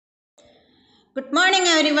Good morning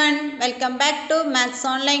everyone. Welcome back to Maths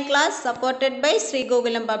online class supported by Sri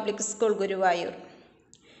Gokulam Public School Guruvayur.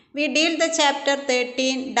 We deal the chapter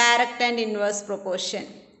 13 direct and inverse proportion.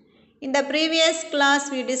 In the previous class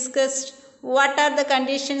we discussed what are the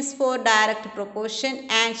conditions for direct proportion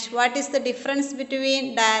and what is the difference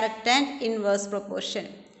between direct and inverse proportion.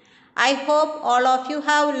 I hope all of you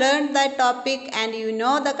have learned that topic and you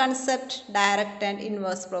know the concept direct and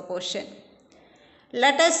inverse proportion.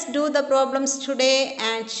 Let us do the problems today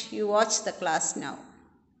and you watch the class now.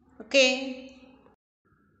 Okay.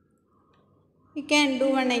 We can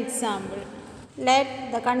do one example.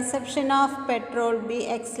 Let the consumption of petrol be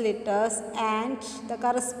x liters and the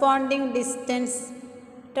corresponding distance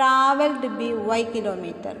travelled be y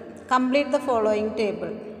kilometer. Complete the following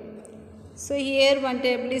table. So here one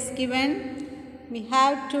table is given. We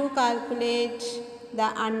have to calculate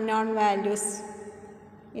the unknown values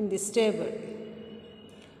in this table.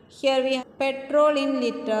 Here we have petrol in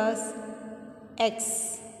liters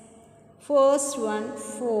x. First one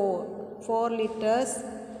 4 liters.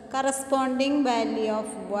 Corresponding value of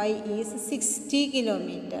y is 60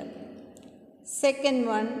 kilometer. Second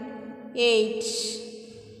one 8.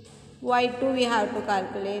 Y2 we have to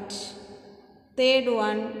calculate. Third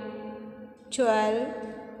one 12.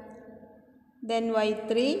 Then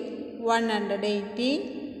Y3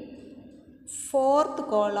 180. Fourth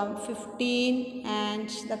column 15 and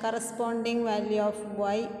the corresponding value of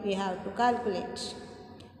y we have to calculate.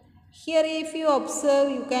 Here if you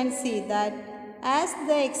observe you can see that as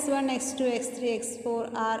the x1, x2, x3,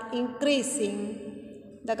 x4 are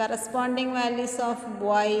increasing, the corresponding values of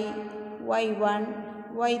y,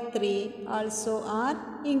 y1, y3 also are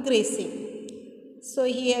increasing. So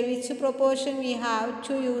here which proportion we have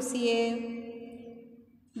to use here?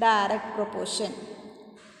 Direct proportion.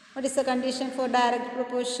 What is the condition for direct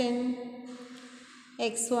proportion?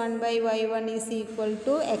 x1 by y1 is equal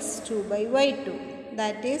to x2 by y2.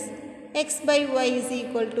 That is x by y is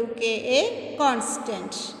equal to k, a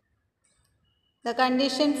constant. The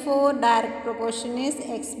condition for direct proportion is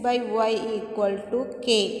x by y equal to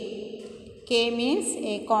k. K means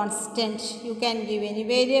a constant. You can give any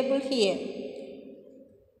variable here.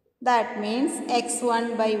 That means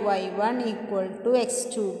x1 by y1 equal to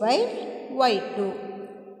x2 by y2.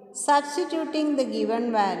 Substituting the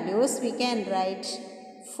given values, we can write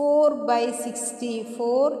 4 by 60,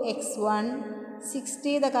 4x1,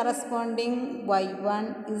 60 the corresponding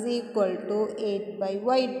y1 is equal to 8 by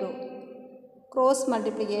y2. Cross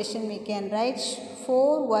multiplication we can write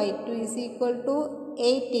 4y2 is equal to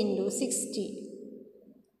 8 into 60.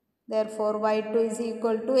 Therefore, y2 is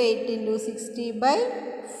equal to 8 into 60 by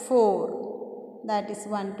 4. That is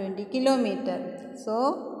 120 kilometer.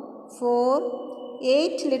 So,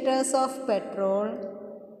 8 liters of petrol,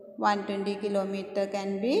 120 kilometer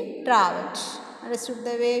can be travelled. Understood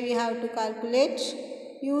the way we have to calculate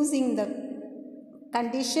using the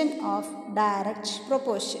condition of direct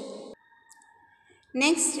proportion.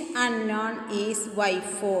 Next unknown is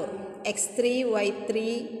y4, x3, y3,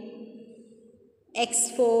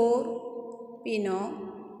 x4 we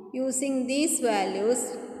know. Using these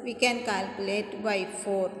values we can calculate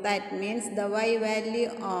y4. That means the y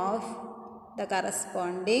value of the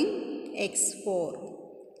corresponding x4.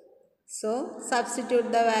 So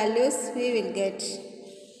substitute the values, we will get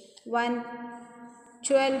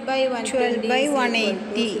 12 by 120 is equal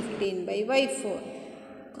to 15 by y4.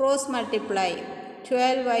 Cross multiply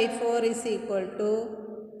 12 y4 is equal to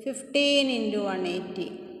 15 into 180.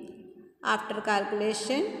 After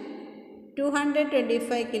calculation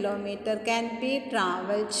 225 kilometer can be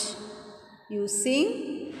travelled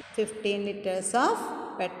using 15 liters of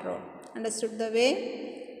petrol. Understood the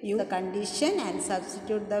way? Use the condition and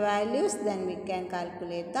substitute the values, then we can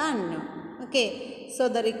calculate the unknown. Okay, so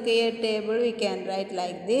the required table we can write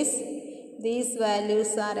like this. These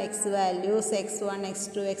values are x values, x1,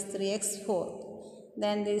 x2, x3, x4.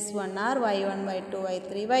 Then these one are y1, y2,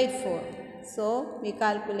 y3, y4. So we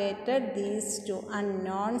calculated these two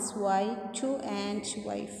unknowns y2 and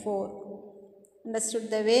y4. Understood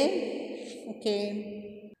the way? Okay.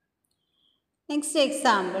 Next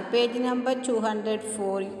example, page number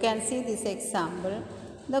 204. You can see this example.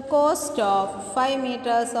 The cost of 5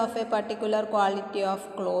 meters of a particular quality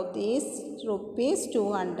of cloth is rupees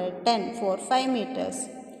 210 for 5 meters.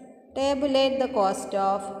 Tabulate the cost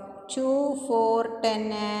of 2, 4,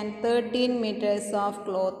 10 and 13 meters of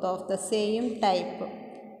cloth of the same type.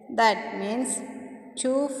 That means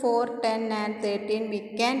 2, 4, 10 and 13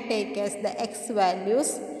 we can take as the x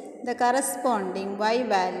values. The corresponding y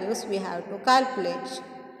values we have to calculate.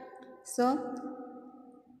 So,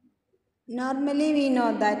 normally we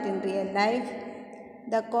know that in real life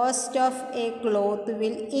the cost of a cloth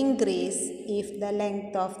will increase if the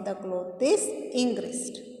length of the cloth is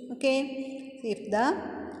increased. Okay, if the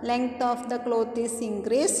length of the cloth is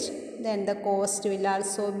increased, then the cost will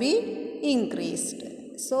also be increased.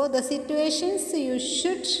 So the situations you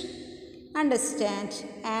should understand,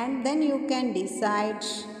 and then you can decide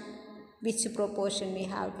which proportion we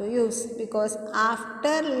have to use, because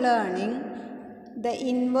after learning the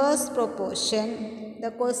inverse proportion,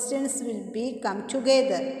 the questions will be come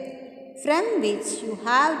together, from which you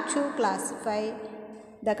have to classify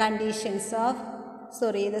the conditions of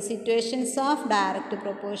the situations of direct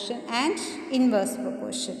proportion and inverse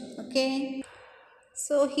proportion. Okay,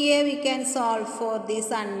 so here we can solve for these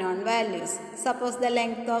unknown values. Suppose the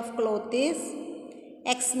length of cloth is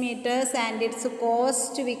x meters and its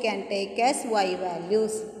cost we can take as y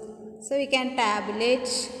values. So we can tabulate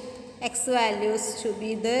x values to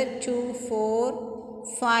be the 2, 4,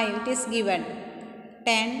 5, it is given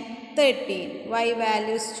 10, 13. Y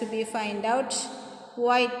values to be find out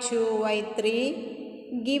y2, y3.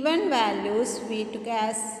 Given values we took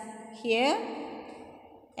as here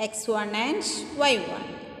x1 and y1,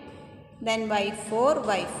 then y4,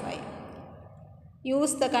 y5.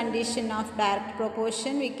 Use the condition of direct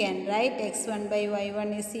proportion. We can write x1 by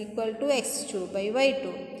y1 is equal to x2 by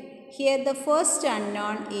y2. Here the first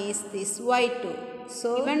unknown is this y2.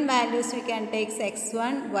 So given values we can take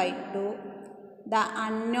x1, y2. The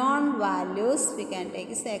unknown values we can take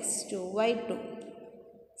is x2, y2.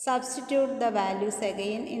 Substitute the values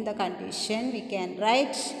again in the condition. We can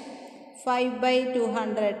write 5 by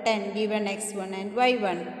 210 given x1 and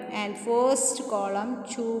y1, and first column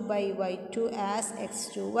 2 by y2 as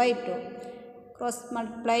x2, y2. Cross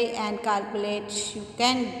multiply and calculate. You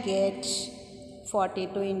can get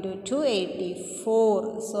 42 into 2,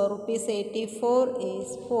 84. So rupees 84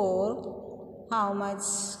 is for how much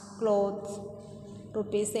cloth?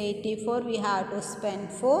 Rupees 84 we have to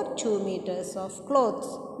spend for 2 meters of cloth.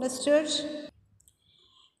 Understood?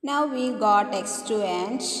 Now we got x2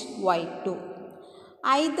 and y2.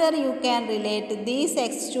 Either you can relate these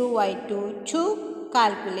x2, y2 to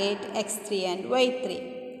calculate x3 and y3.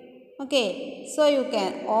 Okay, so you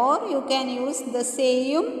can use the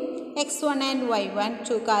same x1 and y1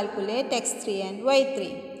 to calculate x3 and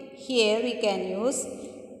y3. Here we can use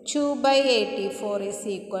 2 by 84 is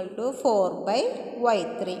equal to 4 by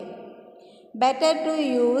y3. Better to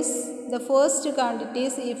use the first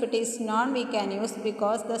quantities. If it is known we can use,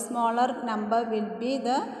 because the smaller number will be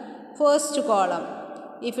the first column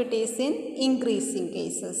if it is in increasing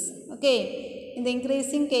cases. Okay, in the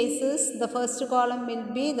increasing cases the first column will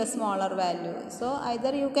be the smaller value. So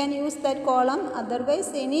either you can use that column,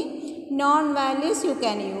 otherwise any non values you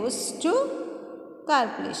can use to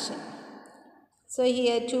calculation. So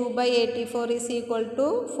here 2 by 84 is equal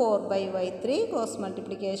to 4 by y3, cross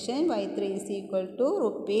multiplication, y3 is equal to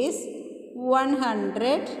rupees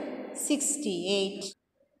 168.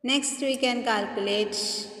 Next we can calculate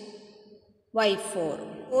y4.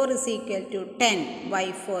 4 is equal to 10.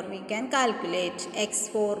 y4 we can calculate.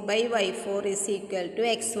 x4 by y4 is equal to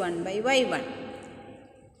x1 by y1.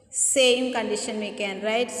 Same condition we can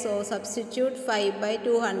write. So substitute 5 by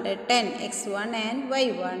 210, x1 and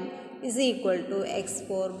y1 is equal to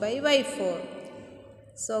x4 by y4.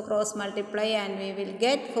 So cross multiply and we will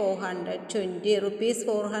get 420 rupees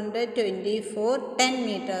 420 for 10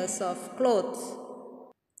 meters of cloth.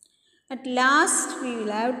 At last we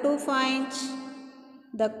will have to find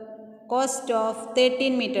the cost of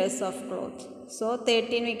 13 meters of cloth. So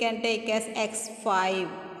 13 we can take as x5.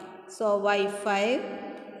 So y5,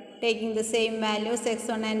 taking the same values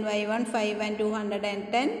x1 and y1, 5 and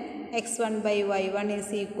 210. x1 by y1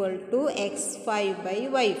 is equal to x5 by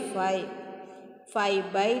y5.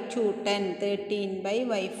 5 by 210, 13 by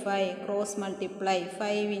y5. Cross multiply.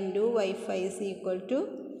 5 into y5 is equal to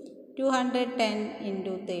 210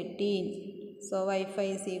 into 13. So y5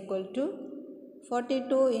 is equal to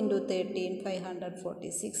 42 into 13,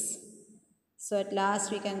 546. So at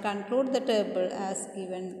last we can conclude the table as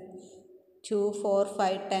given. 2, 4,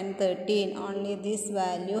 5, 10, 13. Only this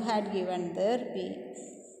value had given there. We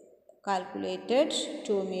calculated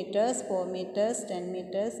 2 meters, 4 meters, 10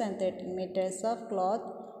 meters and 13 meters of cloth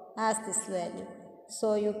as this value.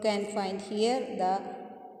 So you can find here the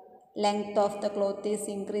length of the cloth is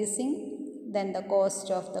increasing, then the cost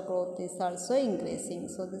of the cloth is also increasing.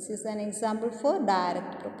 So this is an example for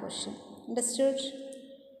direct proportion. Understood?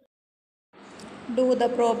 Do the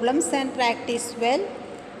problems and practice well.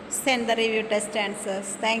 Send the review test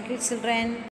answers. Thank you, children.